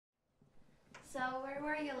So, where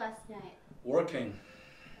were you last night? Working.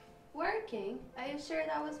 Working? Are you sure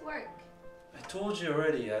that was work? I told you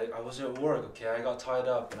already, I was at work, okay? I got tied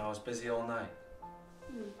up and I was busy all night.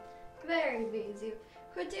 Very busy.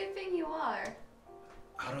 Who do you think you are?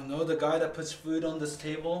 I don't know, the guy that puts food on this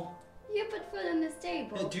table? You put food on this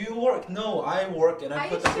table. Yeah, do you work? No, I work and I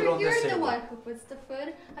put the food on this table. Are you sure you're the one who puts the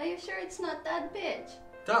food? Are you sure it's not that bitch?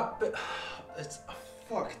 That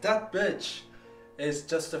fuck, that bitch is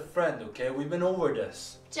just a friend, okay? We've been over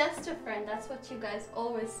this. Just a friend, that's what you guys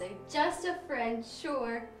always say. Just a friend,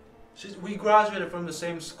 sure. We graduated from the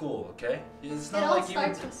same school, okay? It's not it all like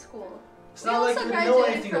starts with school. It's not like you know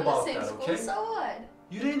anything about that, school, okay? So what?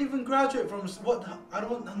 You didn't even graduate from what? I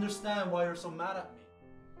don't understand why you're so mad at me.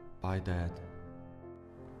 Bye, Dad.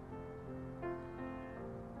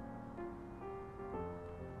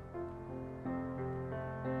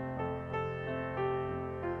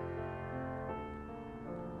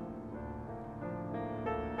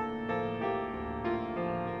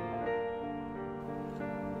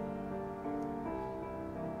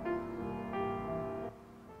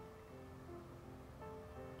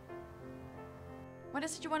 What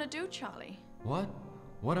is it you want to do, Charlie? What?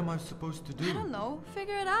 What am I supposed to do? I don't know.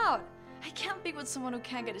 Figure it out. I can't be with someone who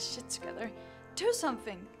can't get his shit together. Do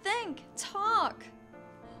something. Think. Talk.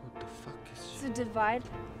 What the fuck is she? So divide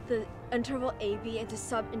the interval AB into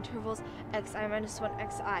sub-intervals xi minus 1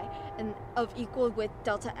 xi and of equal with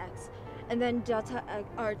delta x. And then delta x,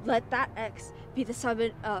 or let that x be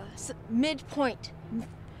the midpoint.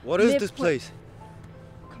 What is this place?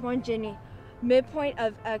 Come on, Jenny. Midpoint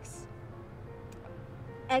of x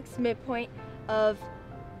midpoint of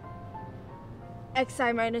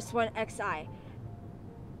xi minus 1 xi.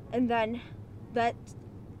 And then that...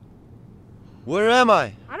 Where am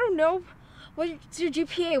I? I don't know. What's your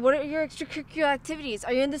GPA? What are your extracurricular activities?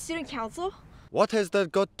 Are you in the student council? What has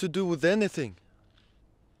that got to do with anything?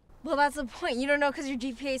 Well, that's the point. You don't know because your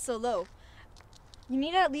GPA is so low. You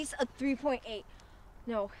need at least a 3.8.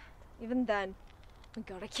 No, even then. Oh my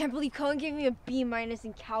god, I can't believe Cohen gave me a B-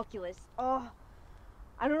 in calculus. Oh,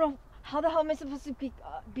 I don't know. How the hell am I supposed to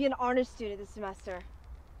be an honors student this semester?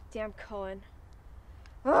 Damn Cohen.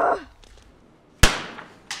 Ugh. At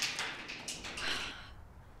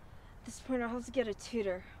this point, I'll have to get a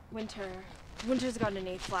tutor. Winter's got an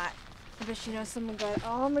A flat. I bet she knows someone got.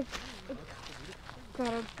 Oh my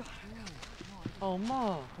god.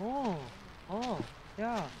 엄마,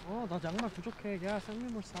 야, 나 양말 부족해. 야, send me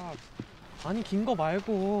more socks. 아니, 긴 거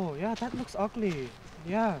말고. Yeah, that looks ugly.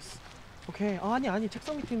 Yes. Okay. 아니,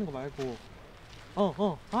 책상 밑에 있는 거 말고.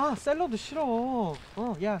 샐러드 싫어.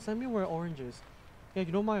 Yeah, send me more oranges. Yeah,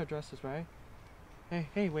 you know my addresses, right?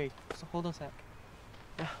 Hey, wait. So, hold on a sec.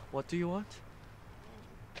 Yeah, what do you want?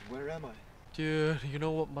 Where am I? Dude, you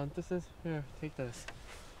know what month this is? Here, take this.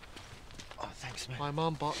 Oh, thanks, man. My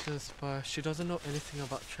mom bought this, but she doesn't know anything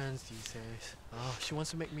about trends these days. She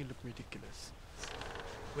wants to make me look ridiculous.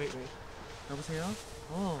 Wait. 여보세요?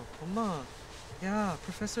 엄마. Yeah,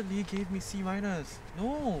 Professor Lee gave me C-.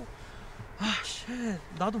 No. Shit.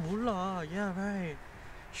 나도 몰라. Yeah, right.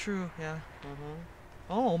 True. Yeah.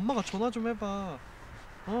 엄마가 전화 좀 해봐.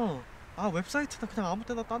 웹사이트나 그냥 아무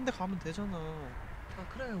때나 딴 데 가면 되잖아.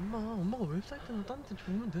 그래, 엄마가 웹사이트나 딴 데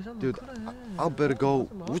보면 되잖아. Dude, 그래. I'll better go.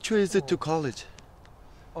 Which way is it to college?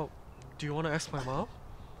 Do you want to ask my mom?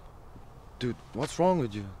 Dude, what's wrong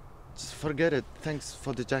with you? Just forget it. Thanks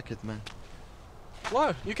for the jacket, man.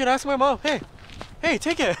 What? You can ask my mom. Hey,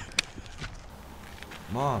 take it.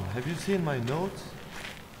 Mom, have you seen my notes?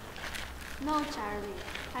 No, Charlie.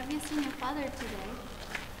 Have you seen your father today?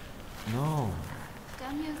 No.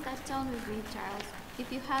 Don't use that tone with me, Charles.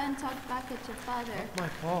 If you haven't talked back at your father... Not my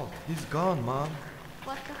fault. He's gone, Mom.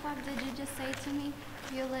 What the fuck did you just say to me?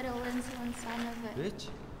 You little insolent son of a... Bitch?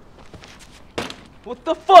 What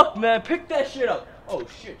the fuck, man? Pick that shit up. Oh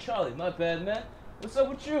shit, Charlie, my bad, man. What's up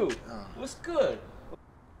with you? What's good?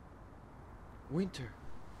 Winter.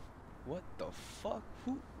 What the fuck?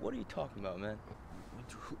 What are you talking about, man?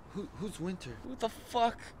 Winter? Who's Winter? Who the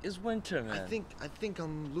fuck is Winter, man? I think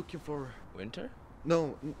I'm looking for... Winter?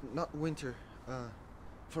 No, not Winter.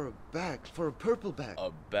 For a bag, for a purple bag.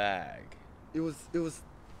 A bag. It was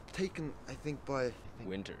taken, I think, by...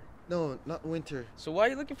 Winter. No, not Winter. So why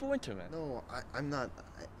are you looking for Winter, man? No, I'm not.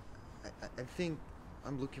 I think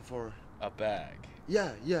I'm looking for... A bag.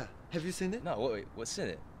 Yeah. Have you seen it? No, wait, what's in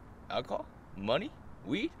it? Alcohol? Money?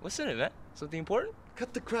 Weed? What's in it, man? Something important?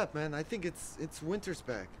 Cut the crap, man. I think it's Winter's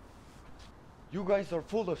bag. You guys are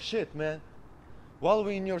full of shit, man. While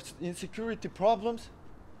we're in your insecurity problems,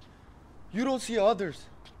 you don't see others.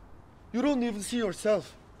 You don't even see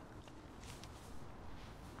yourself.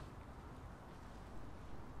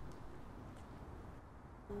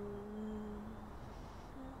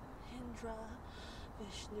 Indra,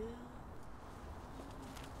 Vishnu,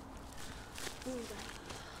 Buddha.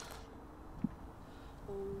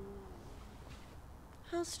 Oh,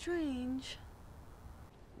 how strange.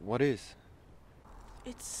 What is?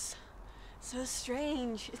 It's so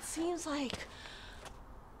strange. It seems like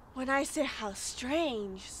when I say how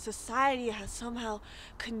strange, society has somehow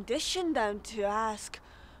conditioned them to ask,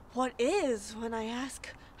 what is, when I ask,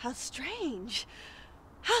 how strange?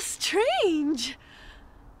 How strange!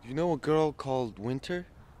 You know a girl called Winter?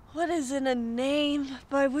 What is in a name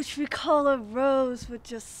by which we call a rose would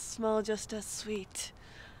just smell just as sweet?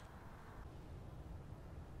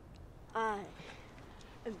 I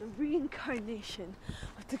am the reincarnation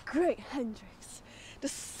of the great Hendrix, the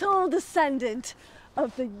sole descendant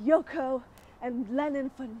of the Yoko and Lennon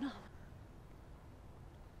phenomenon.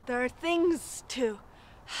 There are things to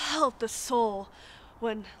help the soul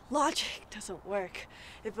when logic doesn't work.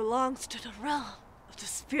 It belongs to the realm of the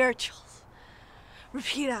spirituals.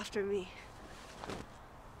 Repeat after me.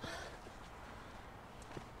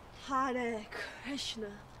 Hare Krishna,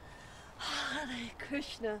 Hare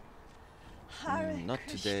Krishna, Hare Not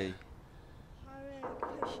Krishna, today. Hare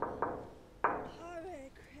Krishna, Hare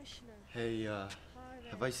Krishna, Hey, Hare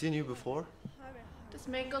have I seen you before? Hare This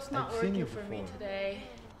makeup's not I've seen working you for me before. today.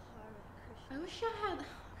 Krishna. I wish I had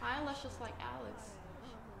eyelashes like Alex.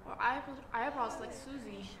 Or eyebrows like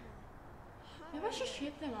Susie. Maybe I should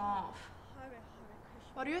shave them off.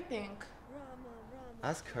 What do you think?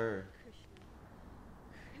 Ask her.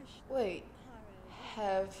 Wait,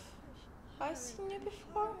 have I seen you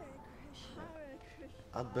before?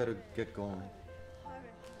 I'd better get going.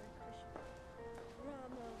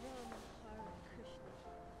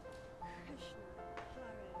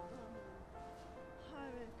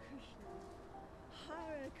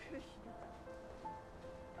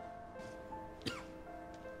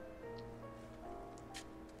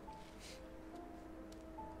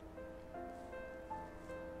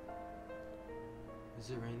 Is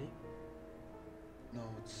it raining? No,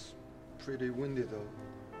 it's pretty windy though.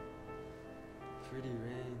 Pretty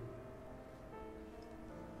rain.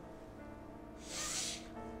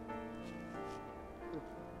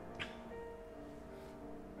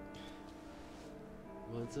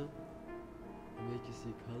 Want some? I'll make you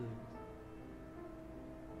see colors.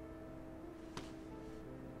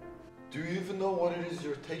 Do you even know what it is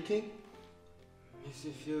you're taking? Makes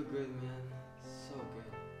me feel good, man. So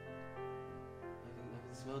good. I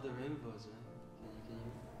can smell the rainbows, man. Can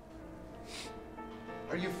you?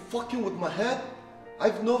 Are you fucking with my head?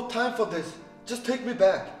 I've no time for this. Just take me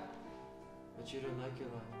back. But you don't like your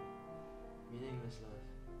life. Meaningless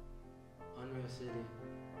life. Unreal city.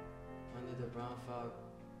 Under the brown fog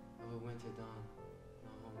of a winter dawn.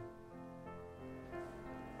 No home.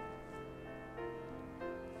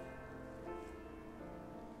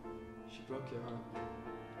 She broke your heart.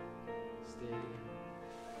 Stay here.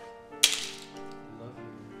 I love you.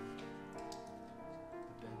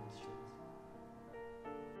 Abandoned streets.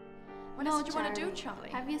 What is it you want to do, Charlie?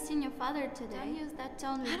 Have you seen your father today? Don't use that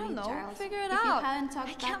tone with I don't me, know. Charles. Figure it if out. you hadn't talked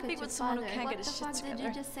I back can't at be your with someone who father, can't what get his the shit fuck together. did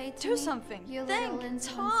you just say to Do me? something. You Think. little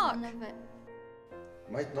insolent Talk. son of a...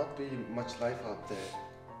 Might not be much life out there,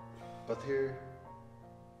 but here's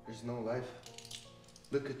no life.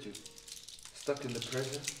 Look at you, stuck in the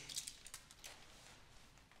present.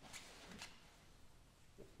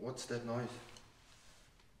 What's that noise?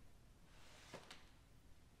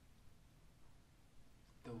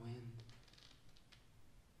 The wind.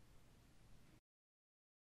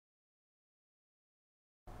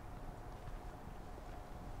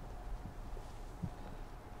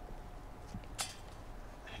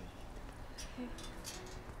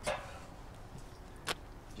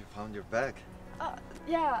 You found your bag.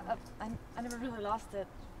 Yeah, I never really lost it.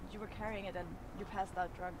 You were carrying it and you passed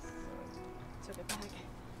out drunk, so I took it back.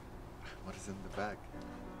 What is in the bag?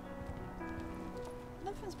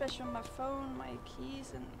 Nothing special. My phone, my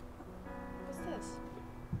keys, and what's this?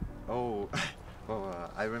 Oh,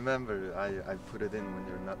 well, I remember. I put it in when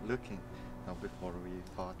you're not looking. Now before we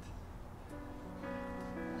fought.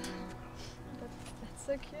 That's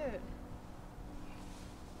so cute.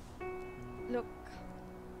 Look,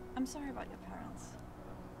 I'm sorry about your parents.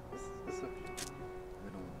 It's okay. We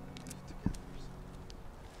don't live together.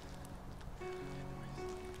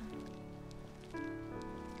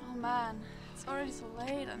 Oh man, it's already so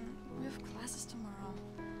late and we have classes tomorrow.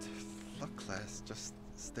 Fuck class. Just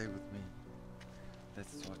stay with me.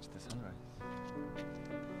 Let's watch the sunrise.